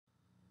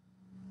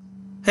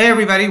Hey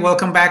everybody,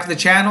 welcome back to the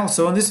channel.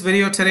 So in this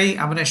video today,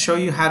 I'm going to show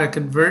you how to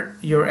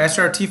convert your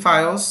SRT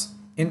files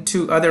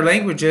into other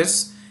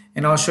languages,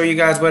 and I'll show you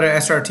guys what an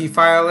SRT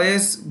file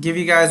is, give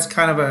you guys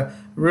kind of a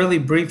really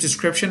brief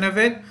description of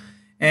it,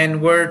 and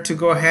where to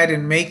go ahead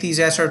and make these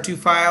SRT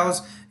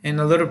files, and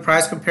a little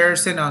price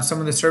comparison on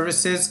some of the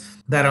services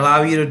that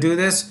allow you to do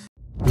this.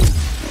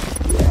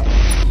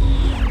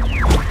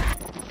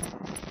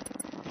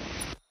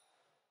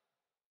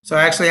 So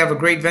I actually have a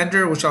great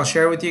vendor, which I'll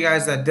share with you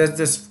guys, that does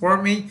this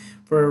for me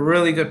for a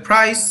really good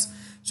price.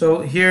 So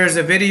here's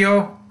a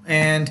video,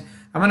 and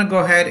I'm going to go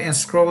ahead and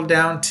scroll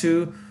down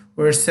to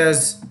where it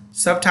says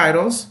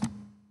subtitles.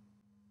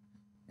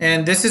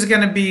 And this is going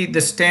to be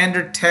the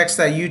standard text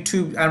that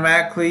YouTube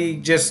automatically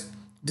just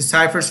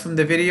deciphers from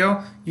the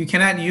video. You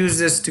cannot use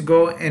this to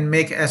go and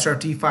make an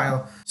SRT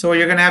file. So what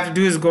you're going to have to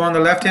do is go on the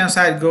left hand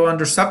side, go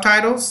under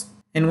subtitles.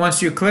 And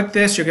once you click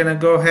this, you're going to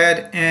go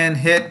ahead and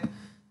hit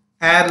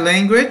add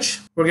language.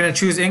 We're going to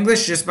choose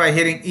English just by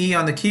hitting E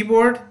on the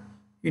keyboard,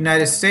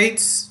 United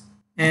States,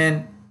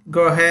 and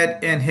go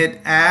ahead and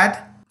hit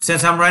add.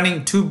 Since I'm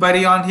running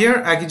TubeBuddy on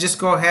here, I can just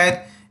go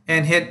ahead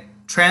and hit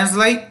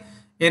translate.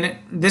 And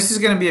this is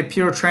going to be a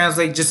pure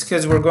translate just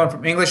because we're going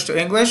from English to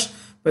English.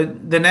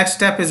 But the next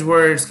step is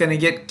where it's going to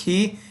get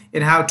key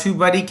in how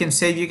TubeBuddy can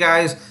save you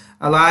guys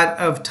a lot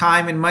of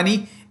time and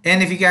money.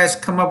 And if you guys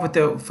come up with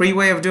a free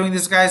way of doing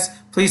this, guys,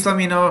 please let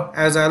me know,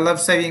 as I love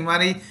saving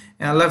money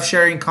and I love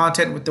sharing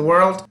content with the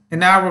world. And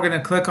now we're going to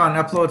click on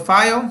upload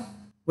file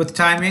with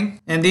timing.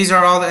 And these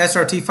are all the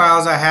SRT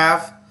files I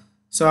have.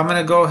 So I'm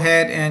going to go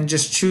ahead and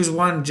just choose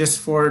one just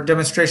for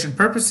demonstration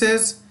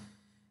purposes.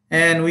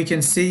 And we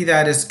can see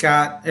that it's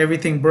got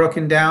everything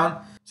broken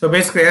down. So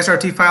basically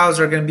SRT files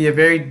are going to be a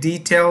very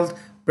detailed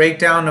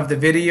breakdown of the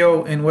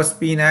video and what's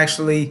being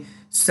actually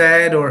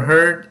said or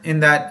heard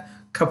in that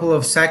couple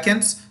of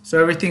seconds. So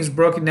everything's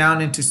broken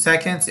down into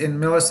seconds and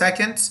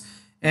milliseconds.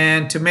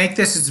 And to make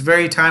this, it's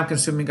very time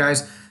consuming,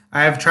 guys.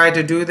 I have tried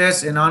to do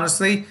this, and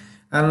honestly,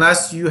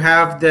 unless you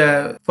have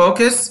the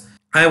focus,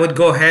 I would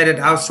go ahead and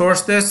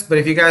outsource this. But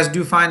if you guys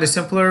do find a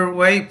simpler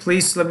way,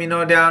 please let me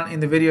know down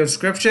in the video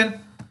description.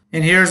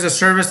 And here's a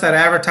service that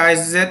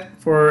advertises it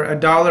for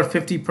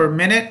 $1.50 per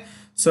minute.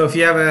 So if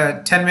you have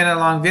a 10-minute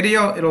long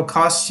video, it'll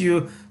cost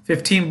you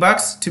 15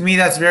 bucks. To me,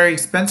 that's very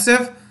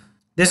expensive.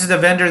 This is the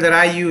vendor that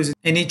I use,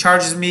 and he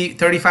charges me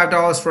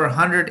 $35 for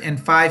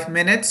 105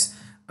 minutes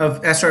of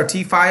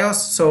SRT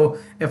files. So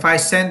if I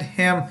send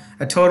him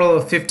a total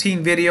of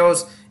 15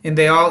 videos and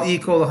they all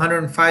equal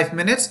 105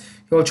 minutes,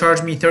 he'll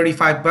charge me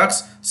 35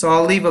 bucks. So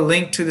I'll leave a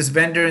link to this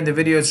vendor in the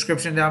video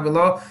description down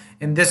below.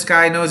 And this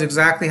guy knows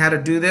exactly how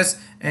to do this,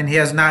 and he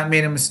has not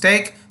made a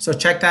mistake. So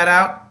check that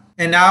out.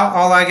 And now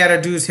all I gotta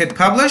do is hit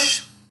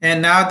publish.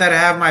 And now that I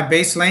have my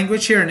base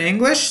language here in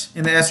English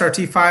in the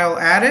SRT file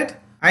added,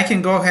 I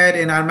can go ahead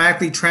and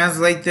automatically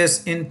translate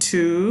this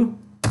into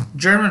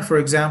German, for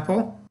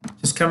example.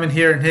 Just come in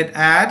here and hit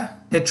add,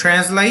 hit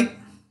translate.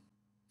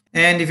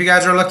 And if you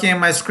guys are looking at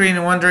my screen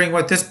and wondering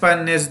what this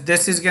button is,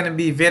 this is going to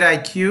be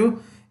vidIQ,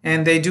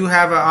 and they do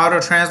have an auto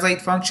translate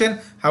function.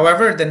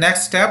 However, the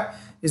next step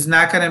is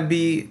not going to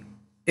be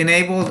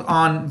enabled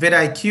on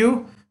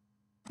vidIQ,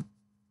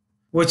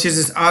 which is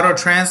this auto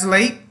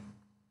translate.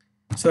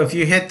 So if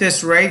you hit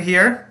this right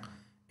here,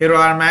 it'll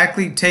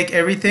automatically take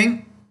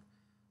everything,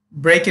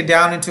 break it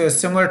down into a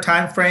similar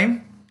time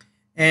frame,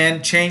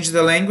 and change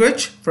the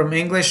language from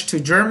English to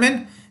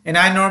German. And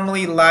I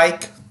normally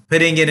like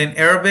putting it in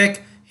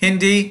Arabic,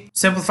 Hindi,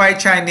 simplified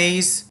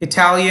Chinese,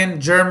 Italian,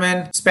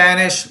 German,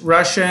 Spanish,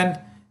 Russian,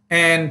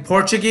 and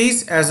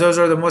Portuguese, as those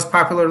are the most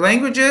popular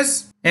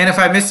languages. And if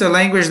I missed a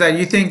language that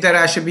you think that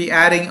I should be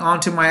adding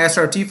onto my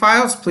SRT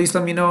files, please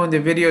let me know in the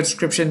video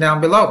description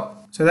down below.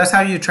 So that's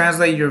how you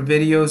translate your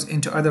videos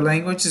into other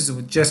languages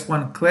with just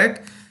one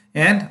click.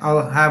 And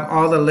I'll have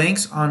all the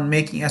links on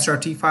making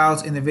SRT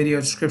files in the video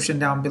description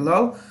down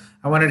below.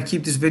 I wanted to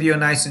keep this video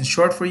nice and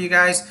short for you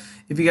guys.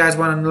 If you guys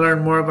want to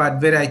learn more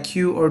about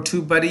vidIQ or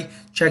TubeBuddy,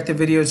 check the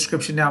video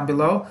description down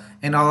below.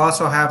 And I'll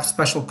also have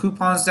special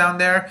coupons down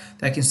there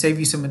that can save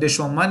you some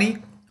additional money.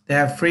 They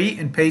have free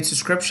and paid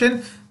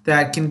subscription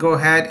that can go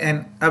ahead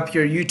and up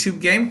your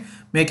YouTube game.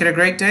 Make it a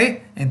great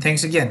day, and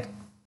thanks again.